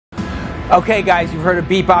Okay guys, you've heard of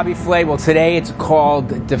Beat Bobby Flay. Well, today it's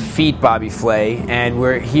called Defeat Bobby Flay, and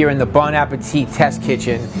we're here in the Bon Appetit test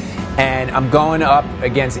kitchen, and I'm going up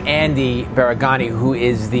against Andy Baraghani, who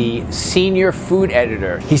is the senior food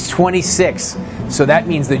editor. He's 26, so that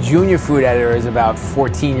means the junior food editor is about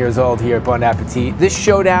 14 years old here at Bon Appetit. This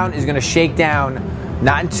showdown is going to shake down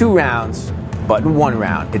not in 2 rounds, but in 1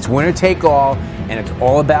 round. It's winner take all, and it's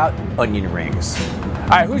all about onion rings.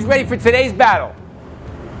 All right, who's ready for today's battle?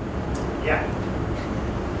 Yeah.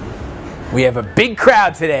 We have a big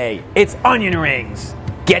crowd today. It's onion rings.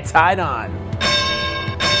 Get tied on.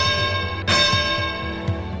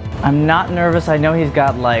 I'm not nervous. I know he's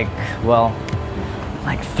got like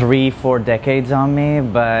 3-4 decades on me,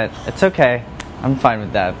 but it's okay. I'm fine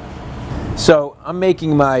with that. So I'm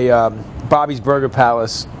making my Bobby's Burger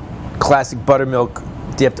Palace classic buttermilk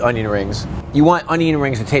dipped onion rings. You want onion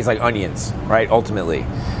rings to taste like onions, right? Ultimately,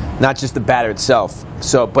 not just the batter itself.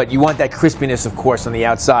 So, but you want that crispiness, of course, on the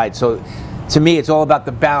outside. So, to me, it's all about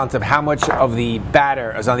the balance of how much of the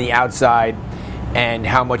batter is on the outside and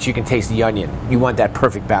how much you can taste the onion. You want that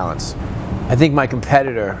perfect balance. I think my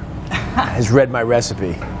competitor has read my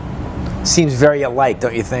recipe. Seems very alike,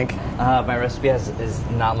 don't you think? My recipe is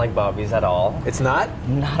not like Bobby's at all. It's not?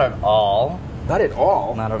 Not at all. Not at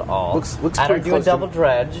all? Not at all. Looks I don't do a double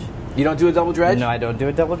dredge. You don't do a double dredge? No, I don't do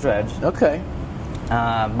a double dredge. Okay.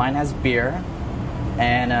 Mine has beer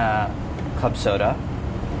and club soda.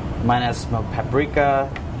 Mine has smoked paprika,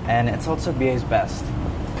 and it's also BA's best.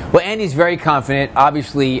 Well, Andy's very confident.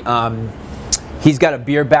 Obviously, he's got a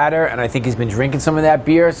beer batter, and I think he's been drinking some of that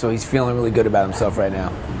beer, so he's feeling really good about himself right now.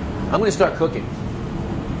 I'm going to start cooking.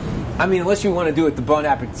 I mean, unless you want to do it the Bon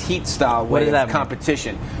Appetit style way of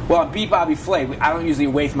competition. Well, on Beat Bobby Flay, I don't usually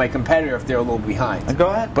wait for my competitor if they're a little behind. Go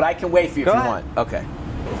ahead. But I can wait for you if you want. Okay.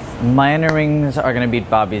 My onion rings are going to beat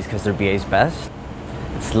Bobby's because they're BA's best.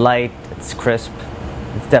 It's light, it's crisp,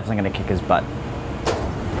 it's definitely going to kick his butt.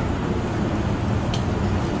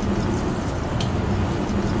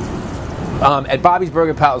 At Bobby's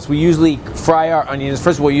Burger Palace, we usually fry our onions.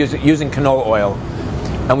 First of all, using canola oil.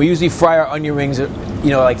 And we usually fry our onion rings at,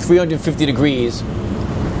 like 350 degrees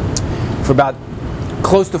for about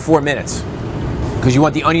close to 4 minutes. Because you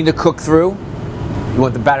want the onion to cook through. You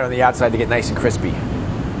want the batter on the outside to get nice and crispy.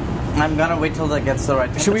 I'm gonna wait till that gets the right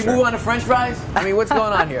temperature. Should we move on to French fries? I mean, what's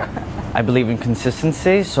going on here? I believe in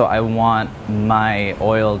consistency, so I want my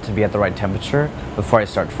oil to be at the right temperature before I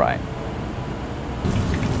start frying.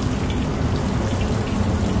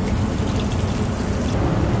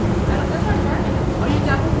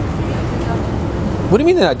 What do you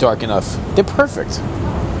mean they're not dark enough? They're perfect.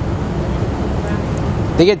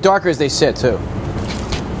 They get darker as they sit, too.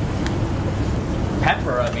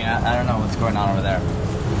 Pepper, I mean, I don't know what's going on over there.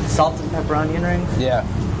 Salt and pepper onion rings? Yeah.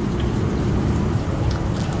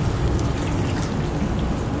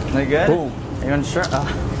 They good? Boom. Are you unsure?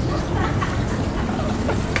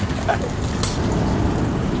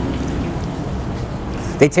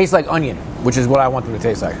 They taste like onion, which is what I want them to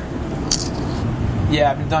taste like.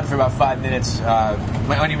 Yeah, I've been done for about 5 minutes.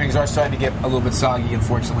 My onion rings are starting to get a little bit soggy,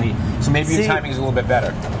 unfortunately. So maybe your timing is a little bit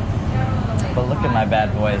better. But look at my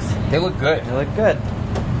bad boys. They look good. They look good.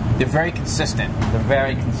 They're very consistent. They're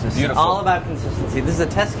very consistent. Beautiful. All about consistency. This is a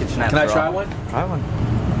test kitchen after all. Can I try one? Try one.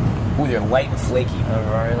 Ooh, they're light and flaky. They're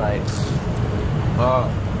very light. Oh.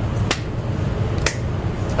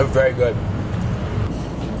 They're very good.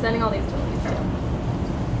 I'm sending all these to Elise too.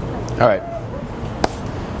 All right.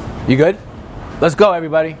 You good? Let's go,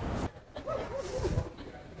 everybody.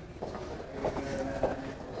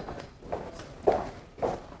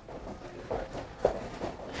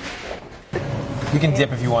 You can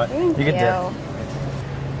dip if you want. Thank You can dip.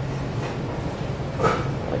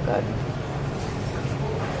 Look good.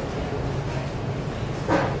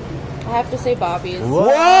 I have to say Bobby's.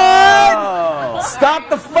 What? Stop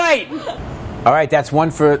the fight! All right, that's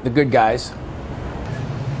one for the good guys.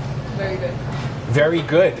 Very good. Very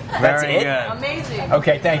good. That's Very it? good. Amazing.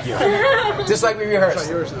 Okay, thank you. Just like we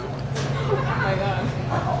rehearsed. Oh my god.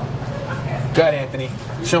 Go ahead, Anthony.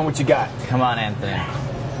 Show them what you got. Come on, Anthony.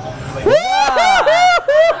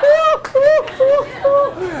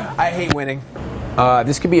 I hate winning.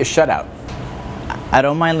 This could be a shutout. I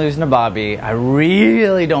don't mind losing to Bobby. I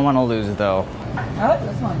really don't want to lose, though. I like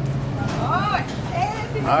this one. Oh,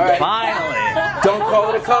 Anthony. All right. Finally. Don't call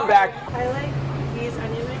it a comeback. I like these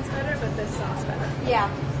onion rings better, but this sauce better. Yeah,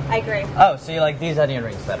 I agree. Oh, so you like these onion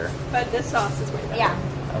rings better? But this sauce is way better. Yeah.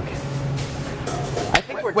 Okay. I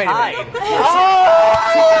think think we're Wait a tied. minute.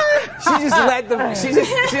 She just led the. She's.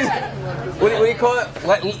 What do you call it?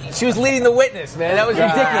 She was leading the witness, man. That was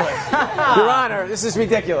ridiculous. Your Honor, this is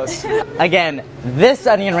ridiculous. Again, this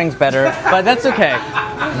onion ring's better, but that's okay.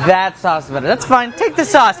 That sauce is better. That's fine. Take the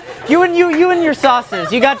sauce. You and your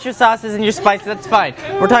sauces. You got your sauces and your spices. That's fine.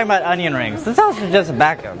 We're talking about onion rings. The sauce is just a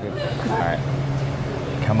backup. All right.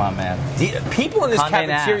 Come on, man. People in this Condé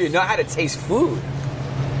cafeteria Nast. know how to taste food.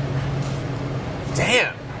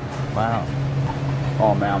 Damn. Wow.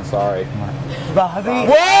 Oh man, I'm sorry. Bobby.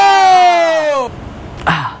 Whoa!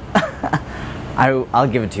 I'll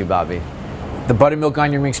give it to you, Bobby. The buttermilk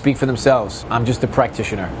onion rings speak for themselves. I'm just a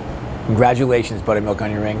practitioner. Congratulations, buttermilk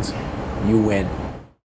onion rings. You win.